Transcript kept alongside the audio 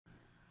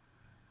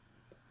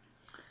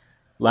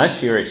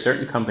Last year, a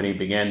certain company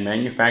began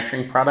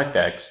manufacturing product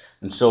X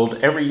and sold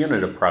every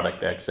unit of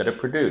product X that it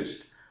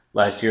produced.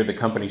 Last year, the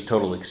company's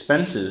total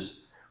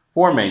expenses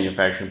for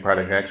manufacturing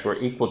product X were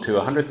equal to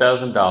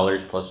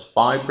 $100,000 plus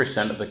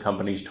 5% of the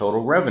company's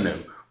total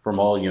revenue from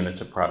all units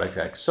of product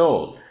X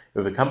sold.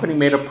 If the company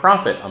made a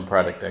profit on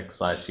product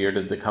X last year,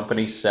 did the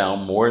company sell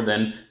more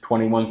than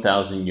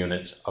 21,000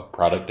 units of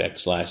product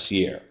X last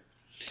year?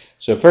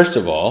 So first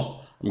of all,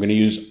 I'm going to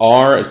use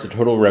R as the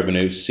total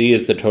revenue, C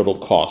as the total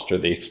cost or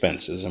the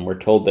expenses, and we're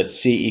told that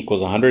C equals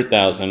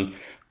 100,000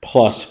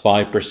 plus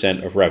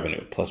 5% of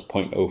revenue, plus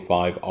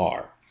 0.05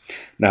 R.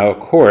 Now, of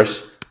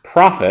course,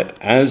 profit,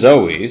 as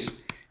always,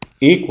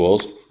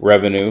 equals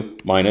revenue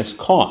minus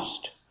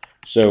cost.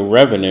 So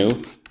revenue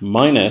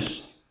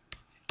minus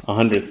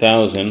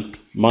 100,000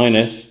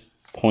 minus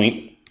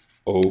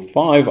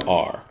 0.05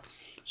 R.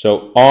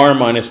 So R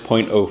minus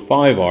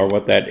 0.05 R,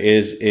 what that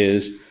is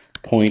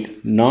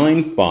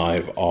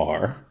 0.95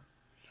 R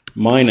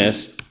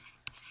minus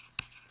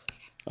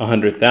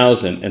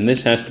 100,000, and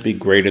this has to be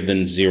greater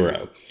than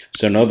 0.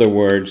 So in other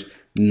words,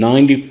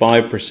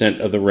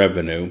 95% of the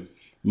revenue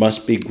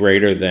must be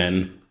greater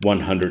than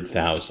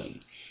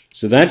 100,000.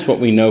 So that's what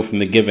we know from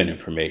the given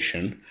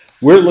information.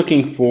 We're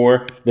looking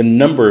for the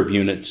number of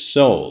units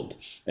sold.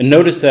 And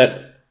notice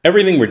that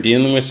everything we're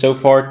dealing with so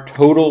far,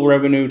 total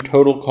revenue,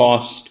 total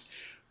cost,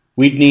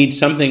 we'd need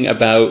something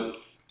about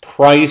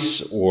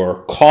price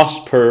or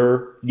cost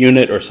per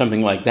unit or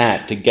something like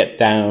that to get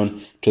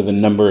down to the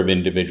number of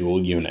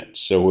individual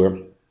units. So we're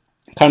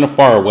kind of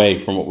far away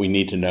from what we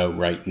need to know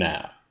right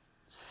now.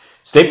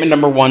 Statement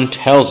number 1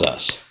 tells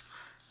us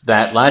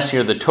that last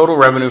year the total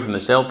revenue from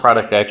the sale of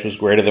product X was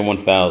greater than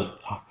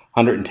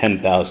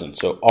 110,000.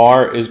 So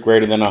R is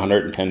greater than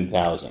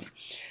 110,000.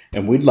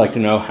 And we'd like to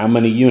know how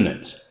many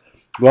units.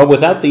 Well,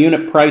 without the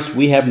unit price,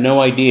 we have no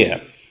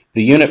idea.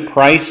 The unit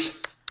price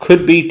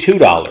could be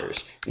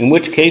 $2, in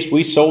which case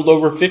we sold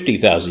over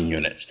 50,000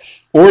 units.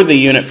 Or the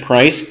unit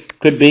price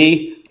could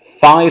be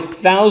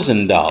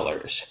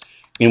 $5,000,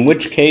 in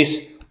which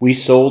case we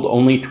sold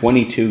only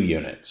 22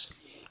 units.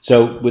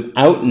 So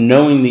without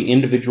knowing the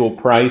individual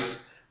price,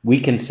 we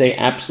can say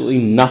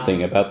absolutely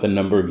nothing about the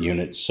number of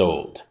units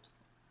sold.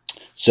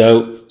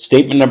 So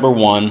statement number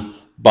 1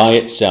 by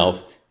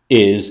itself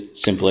is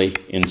simply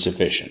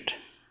insufficient.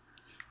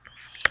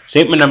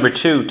 Statement number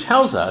 2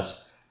 tells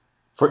us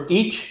for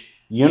each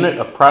unit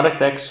of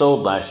product X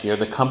sold last year,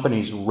 the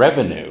company's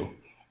revenue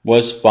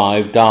was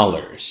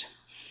 $5.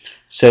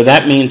 So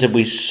that means that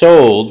we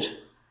sold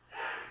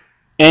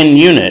N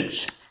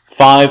units,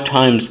 5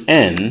 times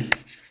N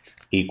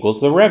equals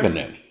the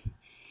revenue.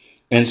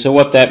 And so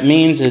what that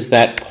means is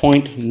that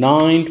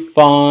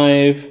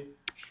 0.95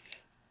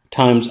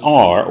 times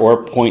R,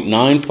 or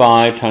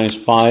 0.95 times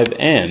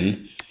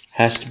 5N,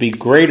 has to be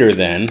greater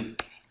than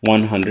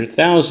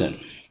 100,000.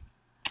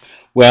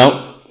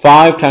 Well,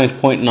 5 times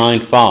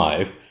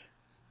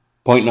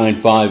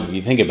 0.95, if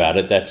you think about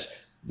it, that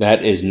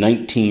is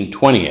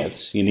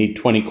 19/20ths. You need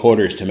 20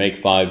 quarters to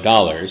make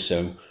 $5,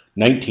 so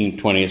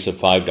 19/20ths of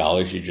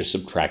 $5, you just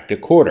subtract a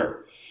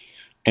quarter.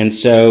 And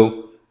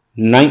so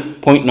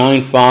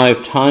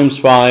 0.95 times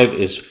 5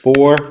 is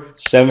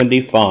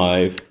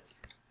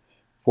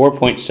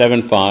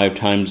 4.75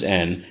 times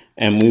N,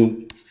 and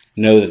we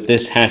know that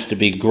this has to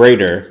be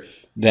greater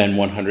than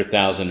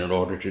 100,000 in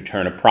order to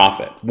turn a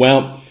profit.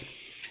 Well,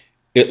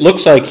 it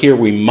looks like here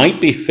we might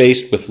be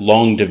faced with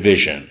long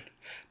division,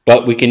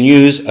 but we can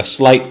use a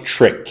slight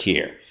trick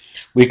here.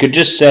 We could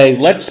just say,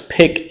 let's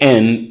pick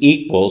N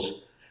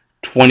equals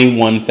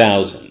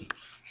 21,000,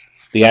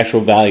 the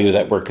actual value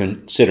that we're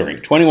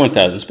considering,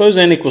 21,000. Suppose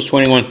N equals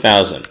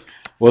 21,000.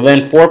 Well,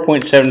 then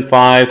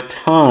 4.75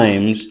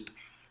 times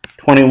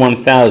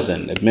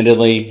 21,000.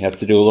 Admittedly, you have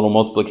to do a little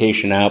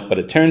multiplication out, but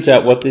it turns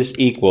out what this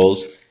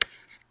equals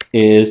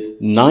is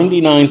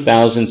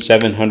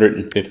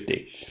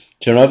 99,750.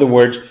 So in other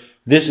words,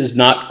 this is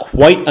not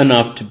quite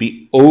enough to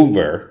be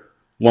over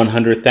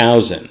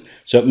 100,000.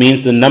 So it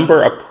means the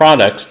number of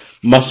products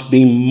must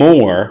be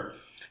more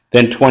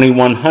than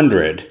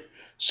 2,100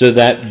 so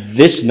that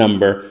this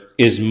number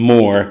is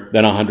more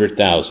than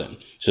 100,000.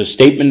 So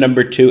statement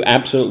number 2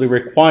 absolutely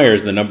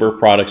requires the number of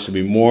products to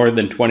be more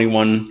than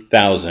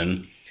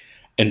 21,000,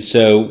 and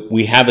so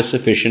we have a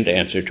sufficient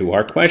answer to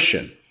our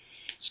question.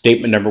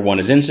 Statement number 1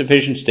 is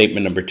insufficient,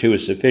 statement number 2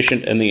 is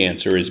sufficient, and the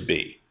answer is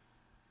B.